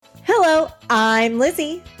Hello, I'm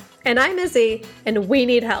Lizzie. And I'm Izzy, and we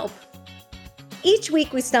need help. Each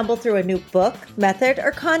week we stumble through a new book, method,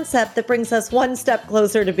 or concept that brings us one step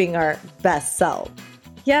closer to being our best self.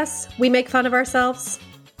 Yes, we make fun of ourselves.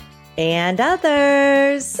 And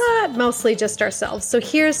others. But mostly just ourselves. So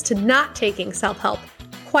here's to not taking self-help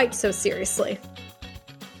quite so seriously.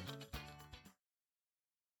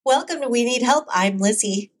 Welcome to We Need Help. I'm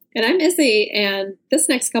Lizzie. And I'm Izzy, and this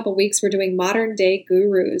next couple weeks we're doing modern day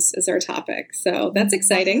gurus as our topic. So that's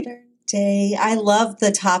exciting. Modern day. I love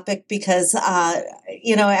the topic because,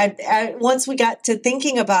 once we got to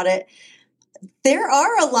thinking about it, there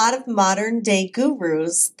are a lot of modern day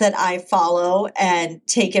gurus that I follow and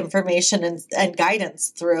take information and guidance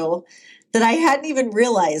through that I hadn't even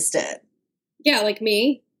realized it. Yeah, like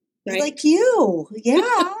me. Right? Like you.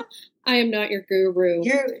 Yeah. I am not your guru.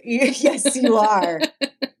 Yes, you are.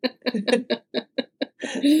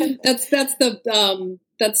 That's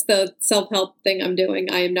the self-help thing I'm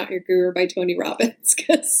doing. I am not your guru by Tony Robbins,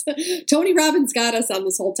 because Tony Robbins got us on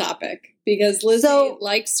this whole topic because Lizzie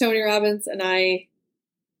likes Tony Robbins and I'm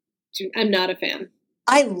not a fan.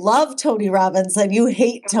 I love Tony Robbins and you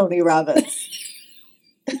hate Tony Robbins.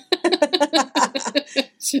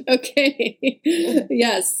 Okay.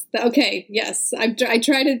 Yes. Okay. Yes. I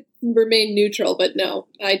try to remain neutral, but no,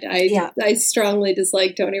 I strongly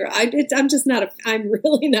dislike Tony. I'm just not I'm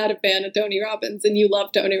really not a fan of Tony Robbins, and you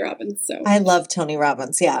love Tony Robbins. So I love Tony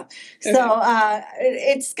Robbins. Yeah. Okay. So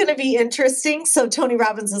it's going to be interesting. So Tony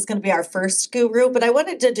Robbins is going to be our first guru, but I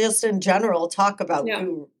wanted to just in general talk about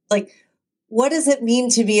guru. Like, what does it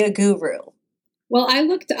mean to be a guru? Well, I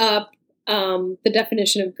looked up the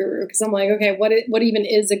definition of guru because I'm like, okay, what even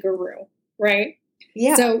is a guru, right?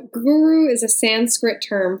 Yeah. So guru is a Sanskrit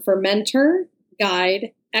term for mentor,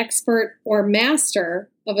 guide, expert, or master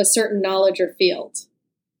of a certain knowledge or field.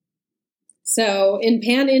 So in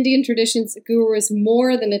pan-Indian traditions, a guru is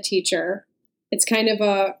more than a teacher. It's kind of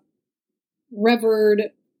a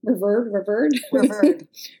revered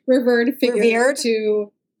figure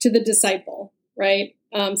to the disciple, right?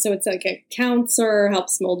 So it's like a counselor,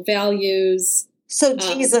 helps mold values. So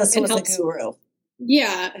Jesus was a guru.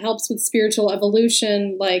 Yeah, it helps with spiritual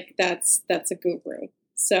evolution. Like that's a guru.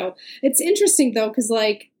 So it's interesting though, because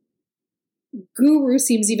like guru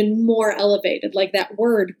seems even more elevated. Like that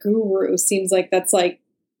word guru seems like that's like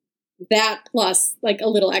that plus like a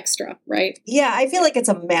little extra, right? Yeah, I feel like it's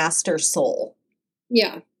a master soul.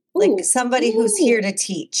 Yeah. Like somebody who's here to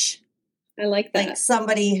teach. I like that. Like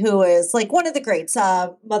somebody who is like one of the greats,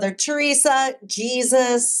 Mother Teresa,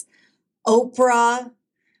 Jesus, Oprah,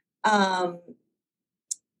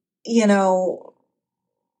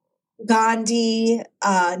 Gandhi,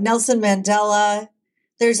 Nelson Mandela.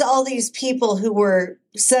 There's all these people who were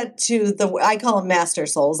sent to I call them master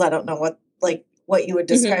souls. I don't know what you would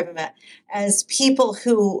describe them as people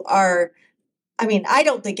who are, I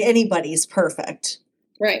don't think anybody's perfect.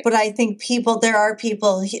 Right. But I think there are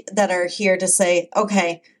people that are here to say,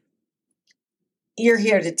 okay, you're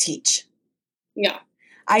here to teach. Yeah.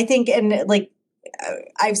 I think, and like,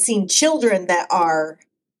 I've seen children that are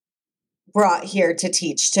brought here to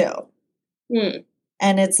teach too. Mm.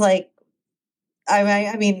 And it's like,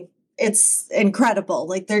 it's incredible.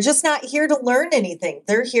 Like, they're just not here to learn anything.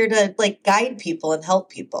 They're here to like guide people and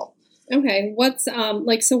help people. Okay. What's,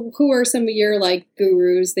 so who are some of your like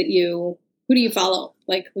gurus who do you follow?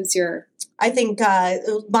 Like, who's your? I think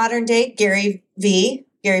modern day Gary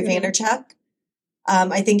Vaynerchuk.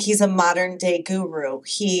 I think he's a modern day guru.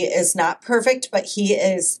 He is not perfect, but he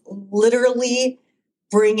is literally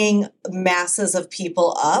bringing masses of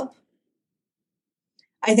people up.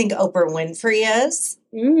 I think Oprah Winfrey is.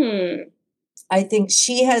 I think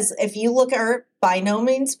she has, if you look at her, by no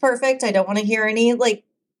means perfect. I don't want to hear any like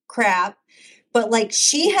crap. But like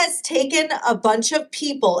she has taken a bunch of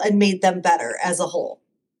people and made them better as a whole.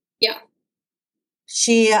 Yeah.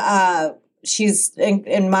 She's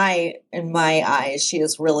in my eyes, she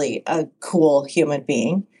is really a cool human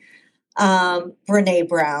being. Brené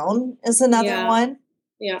Brown is another one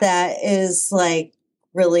that is like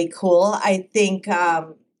really cool. I think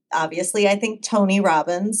obviously I think Tony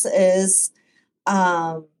Robbins is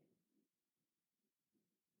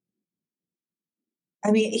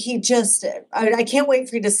I can't wait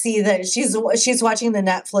for you to see that she's watching the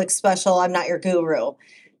Netflix special, I'm Not Your Guru.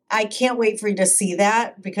 I can't wait for you to see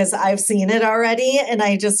that because I've seen it already, and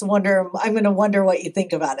I just wonder. I'm going to wonder what you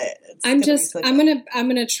think about it. I'm going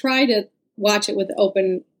to try to watch it with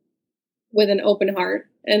an open heart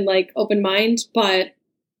and like open mind. But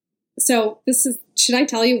so should I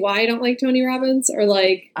tell you why I don't like Tony Robbins, or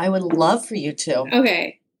like? I would love for you to.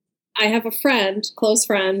 Okay, I have a close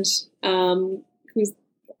friend, who's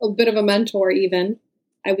a bit of a mentor even,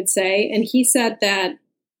 I would say. And he said that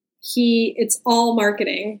it's all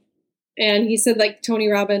marketing. And he said like Tony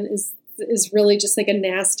Robbins is really just like a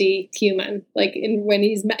nasty human. Like when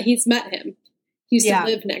he's met him. He used to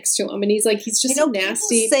live next to him. And he's like, he's just a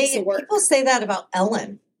nasty piece of work. People say that about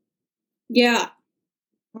Ellen. Yeah.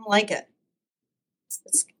 I don't like it.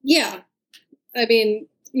 Yeah. I mean,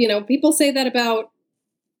 people say that about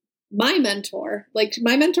my mentor. Like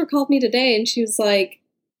my mentor called me today and she was like,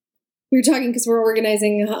 we were talking because we're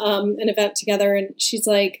organizing an event together, and she's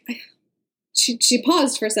like, she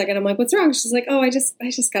paused for a second. I'm like, what's wrong? She's like, oh, I just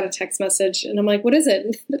got a text message. And I'm like, what is it?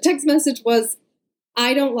 And the text message was,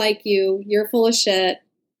 I don't like you. You're full of shit.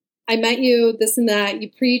 I met you, this and that. You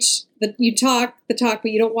preach, you talk the talk,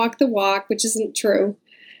 but you don't walk the walk, which isn't true.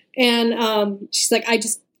 And she's like, I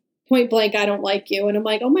just point blank, I don't like you. And I'm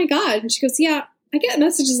like, oh my God. And she goes, yeah, I get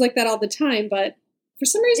messages like that all the time, but for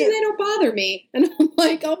some reason they don't bother me. And I'm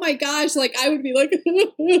like, oh my gosh, like I would be like,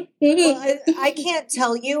 well, I can't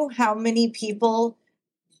tell you how many people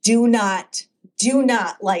do not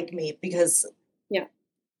like me because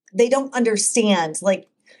they don't understand. Like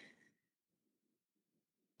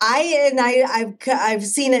I've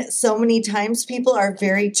seen it so many times. People are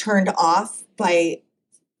very turned off by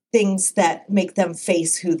things that make them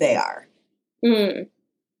face who they are. Mm.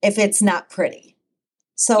 If it's not pretty.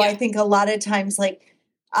 So I think a lot of times, like,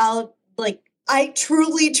 I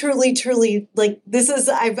truly, like,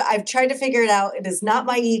 I've tried to figure it out. It is not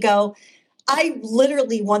my ego. I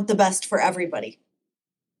literally want the best for everybody.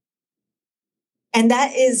 And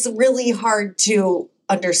that is really hard to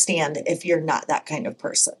understand if you're not that kind of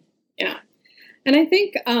person. Yeah. And I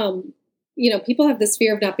think, people have this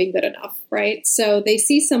fear of not being good enough, right? So they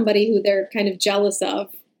see somebody who they're kind of jealous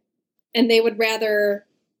of, and they would rather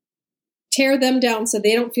tear them down so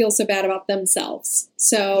they don't feel so bad about themselves.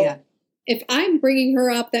 So if I'm bringing her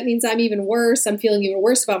up, that means I'm even worse. I'm feeling even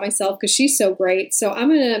worse about myself because she's so great. So I'm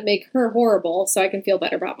going to make her horrible so I can feel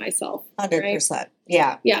better about myself. 100%. Right?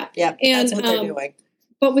 Yeah. Yeah. Yeah. And, that's what they're doing.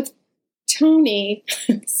 But with Tony,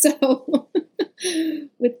 so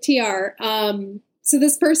with TR, so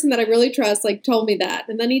this person that I really trust, like, told me that.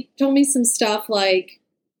 And then he told me some stuff like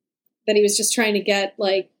that he was just trying to get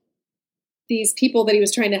like these people that he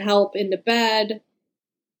was trying to help into bed.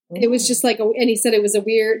 It was just like, and he said there was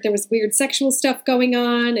weird sexual stuff going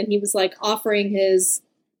on. And he was like offering his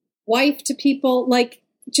wife to people. Like,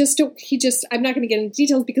 I'm not going to get into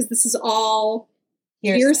details because this is all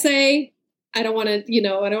hearsay. I don't want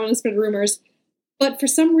to spread rumors. But for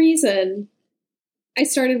some reason, I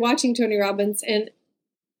started watching Tony Robbins, and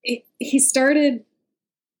he started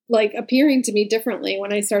like appearing to me differently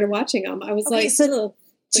when I started watching him. I was like, so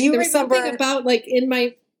do you remember something about like in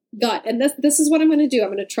my gut? And this is what I'm going to do. I'm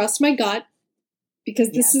going to trust my gut, because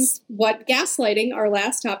this is what gaslighting, our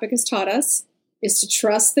last topic, has taught us, is to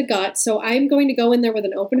trust the gut. So I'm going to go in there with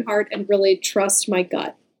an open heart and really trust my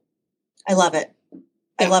gut. I love it.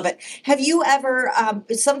 I love it. Have you ever,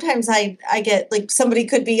 sometimes I get like somebody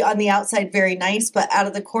could be on the outside very nice, but out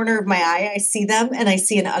of the corner of my eye, I see them and I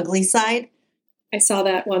see an ugly side. I saw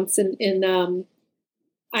that once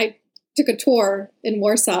I took a tour in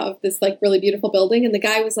Warsaw of this like really beautiful building, and the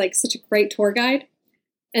guy was like such a great tour guide.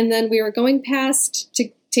 And then we were going past to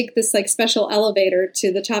take this like special elevator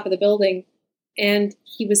to the top of the building, and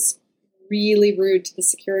he was really rude to the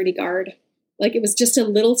security guard. Like it was just a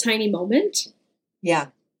little tiny moment. Yeah.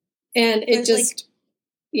 And it just,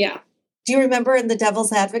 Do you remember in The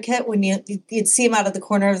Devil's Advocate when you'd see them out of the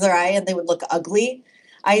corner of their eye and they would look ugly?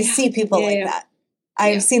 I see people like that.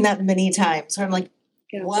 I've seen that many times where I'm like,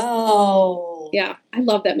 whoa. Yeah. I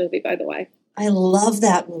love that movie, by the way. I love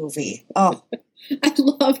that movie. Oh. I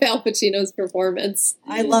love Al Pacino's performance.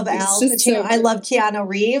 I love Al Pacino. I love Keanu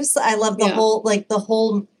Reeves. I love the whole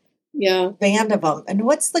band of them. And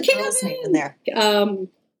what's the girl's name in there?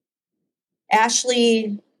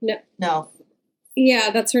 Ashley. No. Yeah,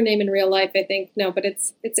 that's her name in real life, I think. No, but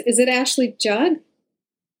is it Ashley Judd?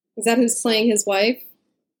 Is that who's playing his wife?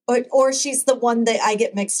 Or she's the one that I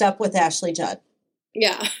get mixed up with Ashley Judd.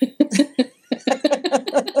 Yeah.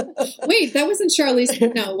 Wait, that wasn't Charlize.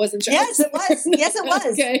 No, it wasn't Charlize. Yes, it was. Yes, it was.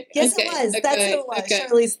 Okay. Yes, it was. That's who it was. Okay.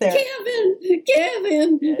 Charlize Theron.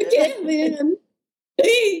 Kevin.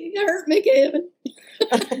 He hurt me, Kevin.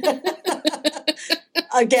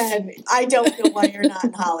 Again, I don't know why you're not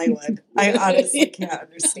in Hollywood. I honestly can't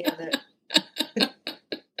understand it.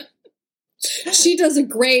 She does a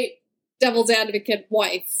great Devil's Advocate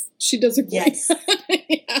wife. She does a great. Yes.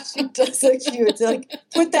 She does a cute. Like,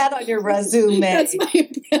 put that on your resume. That's my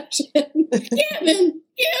impression. Kevin.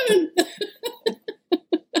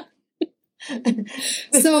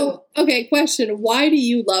 So, okay, question. Why do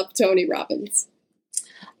you love Tony Robbins?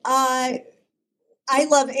 I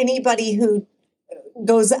love anybody who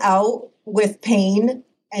goes out with pain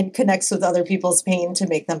and connects with other people's pain to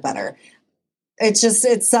make them better. It's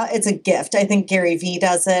a gift. I think Gary Vee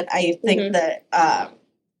does it. I think that,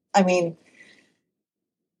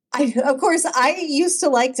 of course, I used to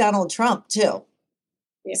like Donald Trump too.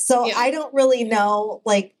 Yeah. So Yeah. I don't really know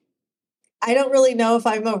if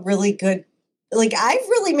I'm a really good, like, I've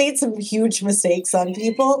really made some huge mistakes on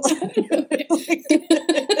people.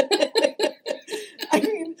 I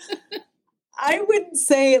mean, I wouldn't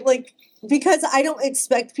say, like, because I don't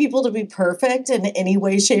expect people to be perfect in any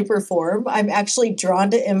way, shape, or form. I'm actually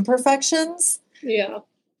drawn to imperfections. Yeah.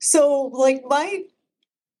 So, like, my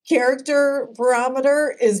character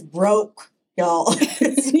barometer is broke, y'all.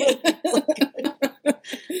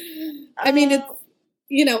 I mean,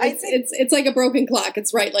 it's like a broken clock.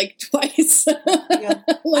 It's right like twice. Yeah.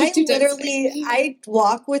 Like I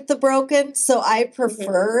walk with the broken, so I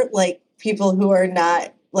prefer like people who are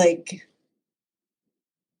not like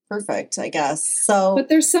perfect, I guess. So, but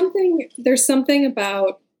there's something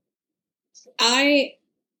about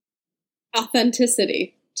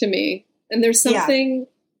authenticity to me, and there's something,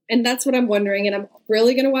 and that's what I'm wondering. And I'm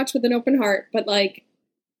really going to watch with an open heart. But like,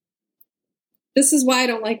 this is why I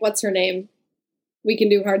don't like what's her name. We Can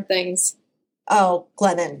Do Hard Things. Oh,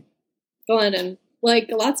 Glennon.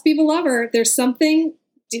 Like, lots of people love her. There's something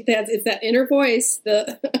it's that inner voice,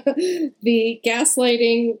 the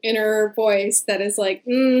gaslighting inner voice that is like,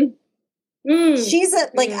 She's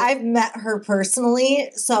I've met her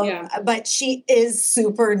personally, so but she is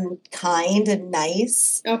super kind and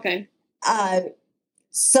nice. Okay.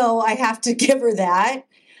 So I have to give her that.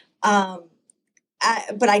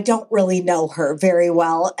 But I don't really know her very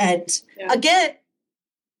well, and again,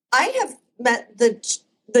 I have met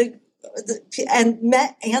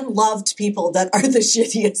met and loved people that are the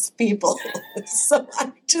shittiest people. So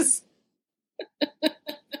I just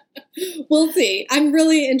we'll see. I'm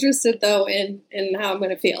really interested though in how I'm going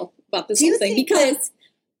to feel about this whole thing, because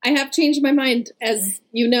I have changed my mind, as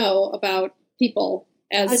you know, about people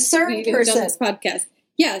as a certain person on this podcast.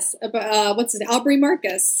 Yes, about what's his name? Aubrey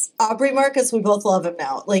Marcus. Aubrey Marcus, we both love him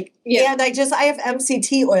now. Like, and I have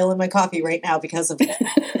MCT oil in my coffee right now because of it.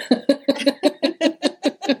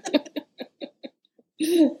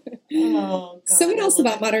 Oh, God, so what else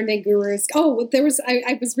about modern day gurus? Oh,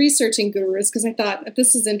 I was researching gurus because I thought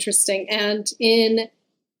this is interesting. And in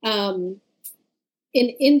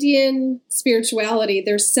Indian spirituality,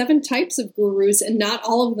 there's 7 types of gurus, and not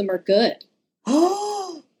all of them are good.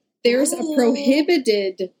 There's a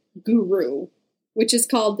prohibited guru, which is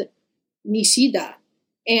called Nishida,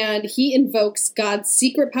 and he invokes God's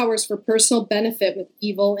secret powers for personal benefit with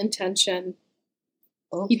evil intention.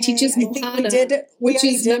 Okay. He teaches Mohana, which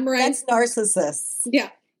is memorized. That's narcissists.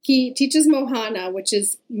 Yeah. He teaches Mohana, which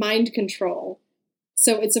is mind control.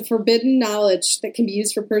 So it's a forbidden knowledge that can be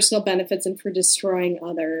used for personal benefits and for destroying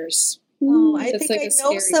others. Oh, I think I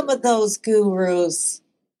know some of those gurus.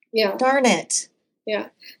 Yeah. Darn it. Yeah.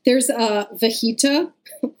 There's Vahita,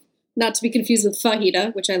 not to be confused with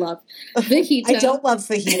fajita, which I love. Vahita. I don't love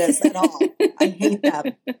fajitas at all. I hate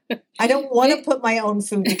them. I don't want to put my own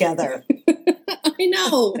food together. I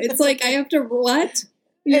know. It's like, I have to, what?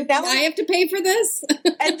 And now I have to pay for this?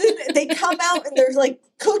 And then they come out and they're like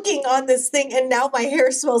cooking on this thing, and now my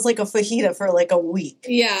hair smells like a fajita for like a week.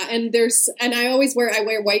 Yeah, and I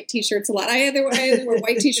wear white t-shirts a lot. I either wear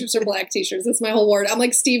white t-shirts or black t-shirts. That's my whole word. I'm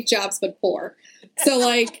like Steve Jobs, but poor. So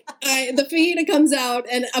like the fajita comes out,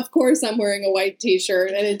 and of course I'm wearing a white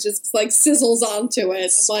t-shirt, and it just like sizzles onto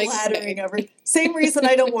it. Splattering everything. Same reason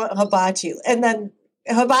I don't want hibachi. And then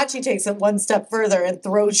hibachi takes it one step further and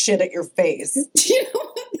throws shit at your face. You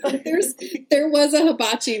know, there was a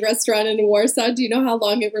hibachi restaurant in Warsaw. Do you know how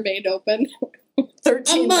long it remained open?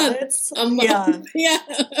 13 minutes. A month. Yeah.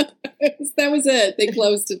 That was it. They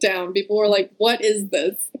closed it down. People were like, what is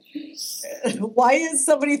this? Why is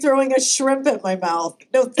somebody throwing a shrimp at my mouth?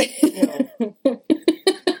 No, thank you.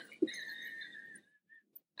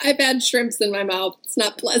 I've had shrimps in my mouth. It's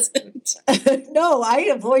not pleasant. No, I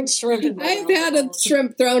avoid shrimp in my mouth. I've had a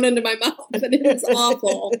shrimp thrown into my mouth, and it is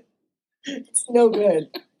awful. It's no good.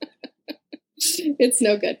 It's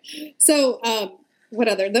no good. So, what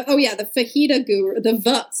other? The Vahita guru,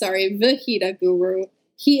 Vahita guru,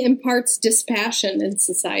 he imparts dispassion in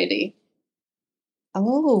society.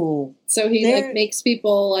 Oh. So he like makes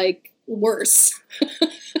people like worse.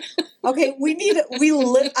 Okay,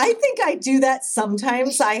 I think I do that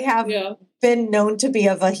sometimes. I have been known to be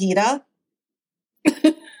a Vahita.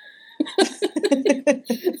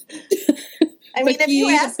 I mean, if you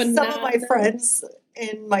Fahid, ask some of my phenomenal. friends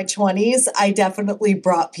in my 20s, I definitely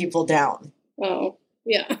brought people down. Oh,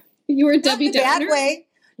 yeah. You were Not Debbie in a bad Downer? way.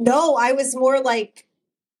 No, I was more like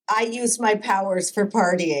I used my powers for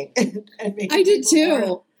partying. And making I did people more-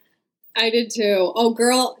 too. I did too. Oh,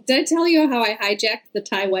 girl, did I tell you how I hijacked the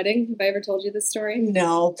Thai wedding? Have I ever told you this story?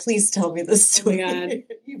 No, please tell me this Oh my story. God.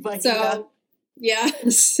 You Vahida. So, yeah.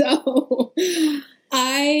 So,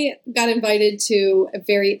 I got invited to a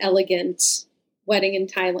very elegant wedding in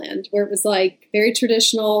Thailand where it was like very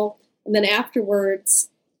traditional. And then afterwards,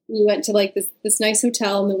 we went to like this nice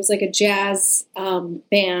hotel and there was like a jazz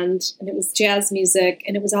band and it was jazz music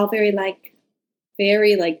and it was all very like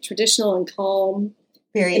traditional and calm.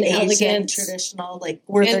 Very and Asian, elegant. traditional. Like,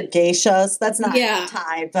 were there And- geishas? That's not Yeah.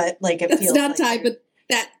 Thai, but like it That's feels not like Thai, they're- but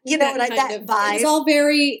that You know that what I- kind that of, vibe. It was all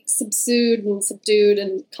very subdued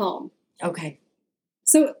and calm. Okay.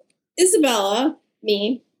 So Isabella,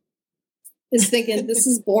 me, is thinking this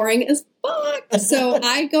is boring as fuck. So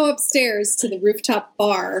I go upstairs to the rooftop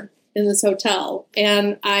bar in this hotel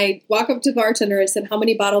and I walk up to the bartender. I said, "How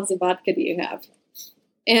many bottles of vodka do you have?"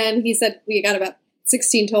 And he said, "We got about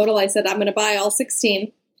 16 total." I said, "I'm going to buy all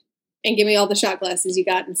 16 and give me all the shot glasses you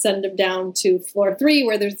got and send them down to floor 3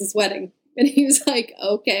 where there's this wedding." And he was like,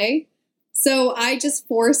 "Okay." So I just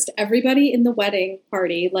forced everybody in the wedding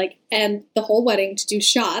party, and the whole wedding to do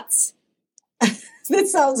shots, That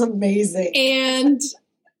sounds amazing. and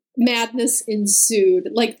madness ensued.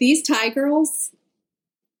 Like these Thai girls,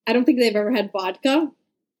 I don't think they've ever had vodka.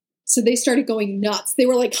 So they started going nuts. They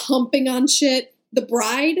were like humping on shit. The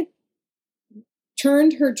bride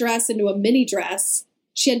turned her dress into a mini dress.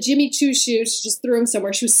 She had Jimmy Choo shoes. She just threw them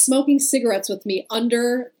somewhere. She was smoking cigarettes with me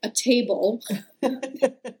under a table.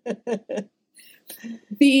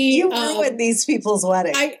 You ruined these people's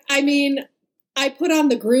wedding. I mean, I put on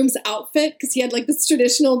the groom's outfit because he had like this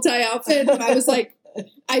traditional Thai outfit. And I was like,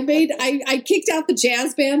 I kicked out the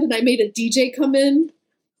jazz band and I made a DJ come in.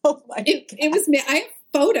 Oh my It was, I have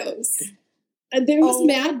photos. And there was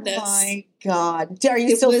madness. Oh my God. Are you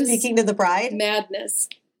It still was speaking to the bride? Madness.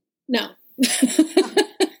 No.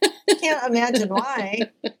 I can't imagine why.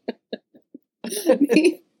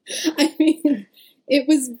 I mean, it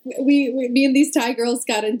was, me and these Thai girls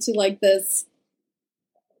got into like this,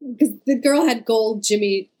 because the girl had gold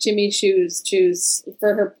Jimmy shoes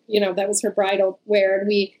for her, that was her bridal wear. And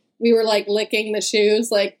we were like licking the shoes,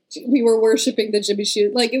 like we were worshiping the Jimmy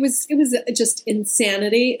shoes. Like it was just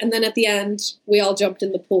insanity. And then at the end, we all jumped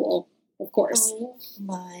in the pool, of course. Oh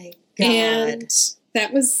my God. And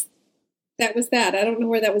that was that. I don't know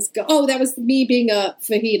where that was Oh, that was me being a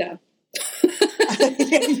fajita.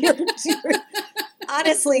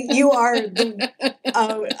 Honestly, you are a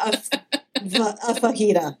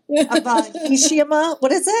fajita. A vahishima.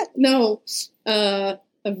 What is it? No,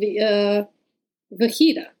 vajita.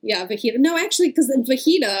 Yeah, vajita. No, actually, because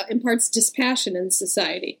vajita imparts dispassion in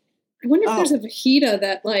society. I wonder if there's a vajita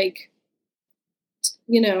that, like,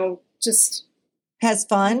 just has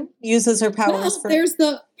fun, uses her powers for. There's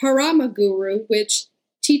the Parama Guru, which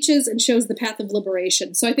teaches and shows the path of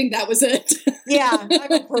liberation. So I think that was it. Yeah, I'm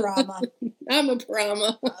a Parama. I'm a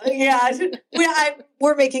Parama. Yeah,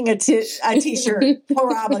 we're making a t-shirt.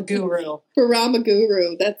 Parama Guru. Parama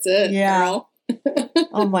Guru. That's it. Yeah. Girl.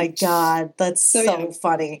 Oh my God, that's so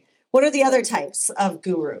funny. What are the other types of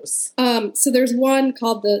gurus? So there's one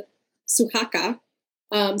called the Suhaka.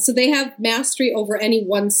 So they have mastery over any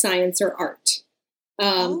one science or art.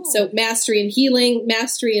 So mastery in healing,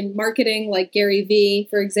 mastery in marketing, like Gary Vee,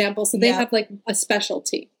 for example. So they have like a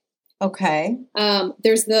specialty. Okay.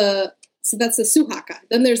 So that's the Suhaka.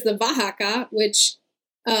 Then there's the Vahaka, which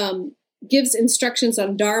gives instructions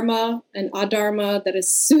on Dharma and Adharma that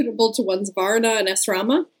is suitable to one's Varna and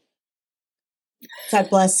Asrama. God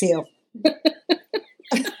bless you.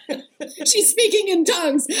 She's speaking in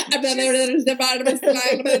tongues.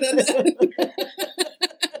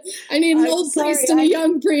 I need an old priest and a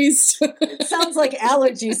young priest. It sounds like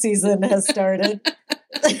allergy season has started.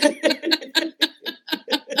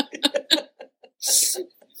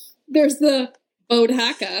 There's the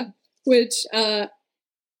Bodhaka, which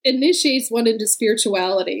initiates one into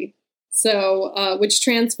spirituality. So, which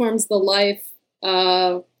transforms the life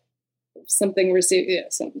of something. And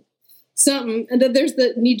then there's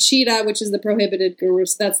the Nishida, which is the prohibited guru.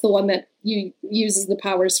 So that's the one that uses the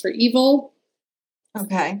powers for evil.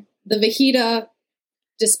 Okay. The Vahita,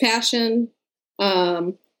 dispassion.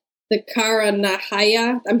 The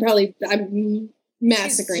Karanahaya. I'm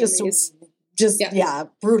massacring these.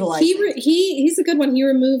 Brutalizing. He's a good one. He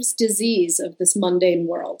removes disease of this mundane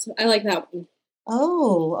world. I like that one.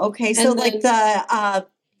 Oh, okay. So And like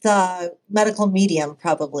the medical medium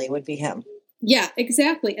probably would be him. Yeah,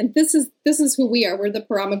 exactly. And this is who we are. We're the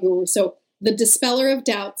Parama Guru. So the dispeller of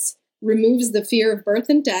doubts removes the fear of birth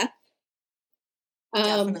and death.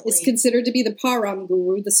 Is considered to be the Param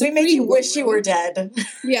Guru. The supreme we make you guru. wish you were dead.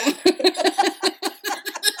 Yeah.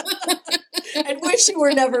 And wish you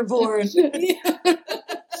were never born. Yeah.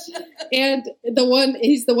 And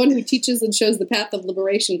he's the one who teaches and shows the path of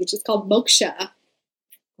liberation, which is called moksha.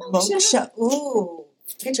 Moksha. Ooh.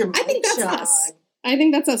 Get your moksha. I think that's us. I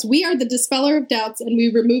think that's us. We are the dispeller of doubts, and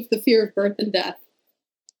we remove the fear of birth and death.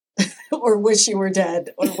 Or wish you were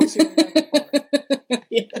dead. Or wish you were never born.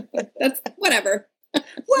 Yeah. That's whatever.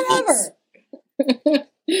 Whatever.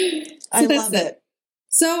 I love it.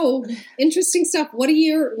 So interesting stuff. What are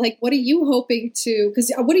you hoping to?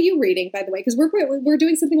 Because what are you reading, by the way? Because we're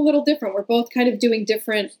doing something a little different. We're both kind of doing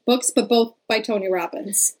different books, but both by Tony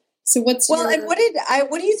Robbins. So and what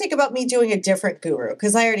do you think about me doing a different guru?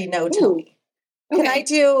 Because I already know Tony. Okay.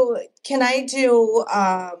 Can I do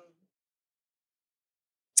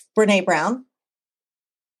Brene Brown?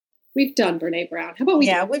 We've done Brene Brown. How about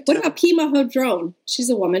what about Pema Chodron? She's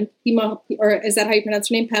a woman. Pema, or is that how you pronounce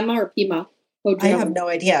her name? Pema or Pema Chodron? I have no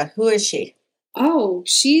idea. Who is she? Oh,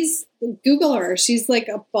 Google her. She's like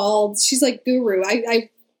she's like guru. I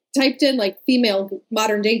typed in like female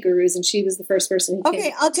modern day gurus, and she was the first person who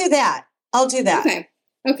came. I'll do that.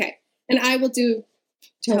 Okay. And I will do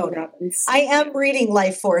Tony Robbins. I am reading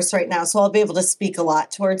Life Force right now, so I'll be able to speak a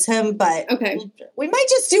lot towards him, but we might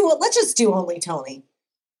let's just do only Tony.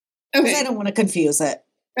 Okay. I don't want to confuse it.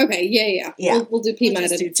 Okay, yeah. We'll do Pema.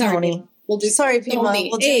 We'll do Tony. Sorry, Pema. Tony.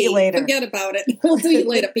 We'll do you later. Forget about it. We'll do you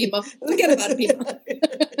later, Pema. Forget about it, Pema.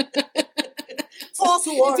 False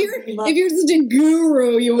alarm, if you're such a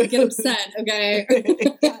guru, you would get upset, okay?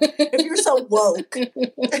 If you're so woke.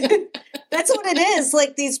 That's what it is,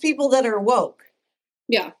 like these people that are woke.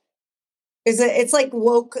 Yeah. It's like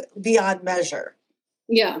woke beyond measure.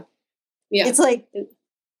 Yeah. It's like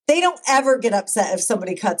they don't ever get upset if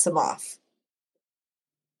somebody cuts them off.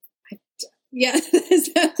 Yeah.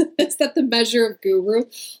 Is that the measure of guru?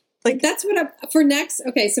 Like that's what for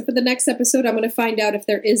the next episode, I'm going to find out if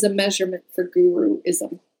there is a measurement for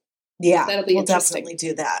guruism. Yeah. That'll be interesting. Definitely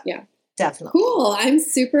do that. Yeah. Definitely. Cool. I'm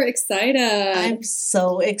super excited. I'm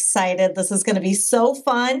so excited. This is going to be so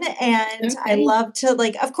fun. And I love to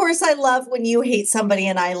of course I love when you hate somebody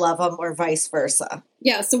and I love them or vice versa.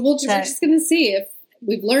 Yeah. So we're just going to see if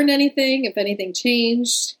we've learned anything, if anything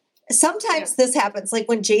changed. Sometimes this happens, like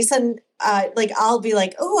when Jason, I'll be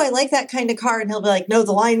like, oh, I like that kind of car. And he'll be like, no,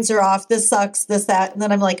 the lines are off. This sucks, this, that. And then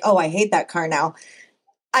I'm like, oh, I hate that car now.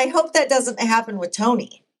 I hope that doesn't happen with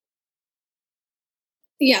Tony.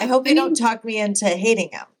 Yeah. I hope you don't talk me into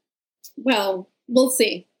hating him. Well, we'll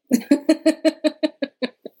see.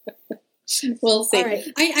 We'll see. Right.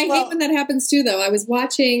 I hate when that happens too, though. I was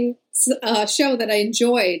watching a show that I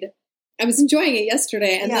enjoyed. I was enjoying it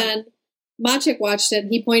yesterday. And then Maciek watched it,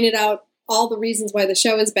 and he pointed out all the reasons why the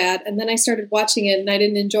show is bad. And then I started watching it, and I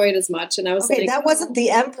didn't enjoy it as much. And I was like, that wasn't the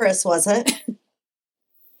Empress, was it?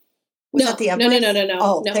 Was that the Empress? No.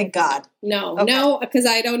 Oh, no. Thank God. No, because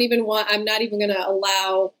I'm not even going to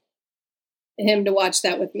allow him to watch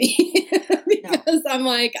that with me. Because I'm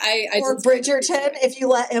like, or Bridgerton. If you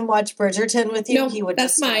let him watch Bridgerton with you, he would.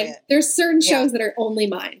 That's mine. There's certain shows that are only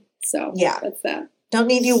mine. So that's that. Don't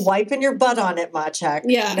need you wiping your butt on it, Maciek.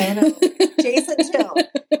 Yeah. No. Jason, too.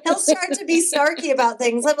 He'll start to be snarky about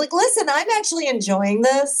things. I'm like, listen, I'm actually enjoying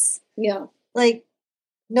this. Yeah. Like,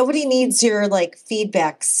 nobody needs your,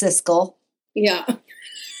 feedback, Siskel. Yeah.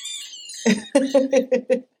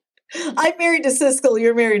 I'm married to Siskel.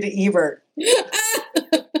 You're married to Ebert.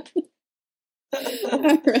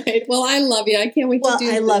 All right. Well, I love you. I can't wait to do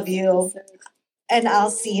this. I love you. And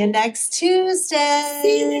I'll see you next Tuesday.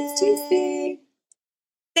 See you next Tuesday.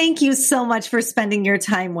 Thank you so much for spending your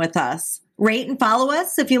time with us. Rate and follow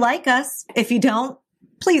us if you like us. If you don't,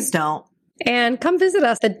 please don't. And come visit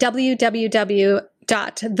us at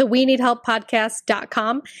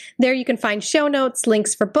www.theweneedhelppodcast.com. There you can find show notes,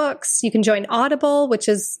 links for books. You can join Audible, which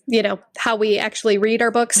is, how we actually read our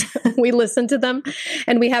books. We listen to them.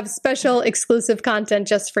 And we have special exclusive content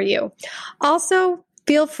just for you. Also,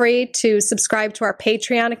 feel free to subscribe to our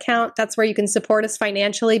Patreon account. That's where you can support us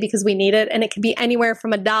financially because we need it. And it can be anywhere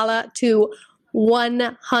from $1 to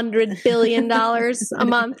 $100 billion a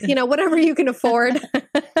month, whatever you can afford.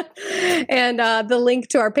 And the link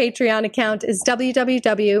to our Patreon account is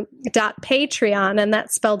www.patreon, and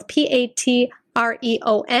that's spelled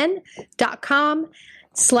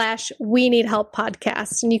patreon.com/We Need Help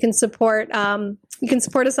Podcast. And you can support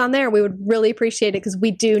us on there. We would really appreciate it because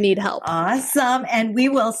we do need help. Awesome. And we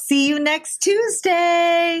will see you next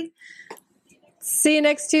Tuesday. See you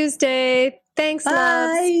next Tuesday. Thanks, Bye.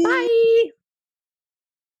 loves. Bye.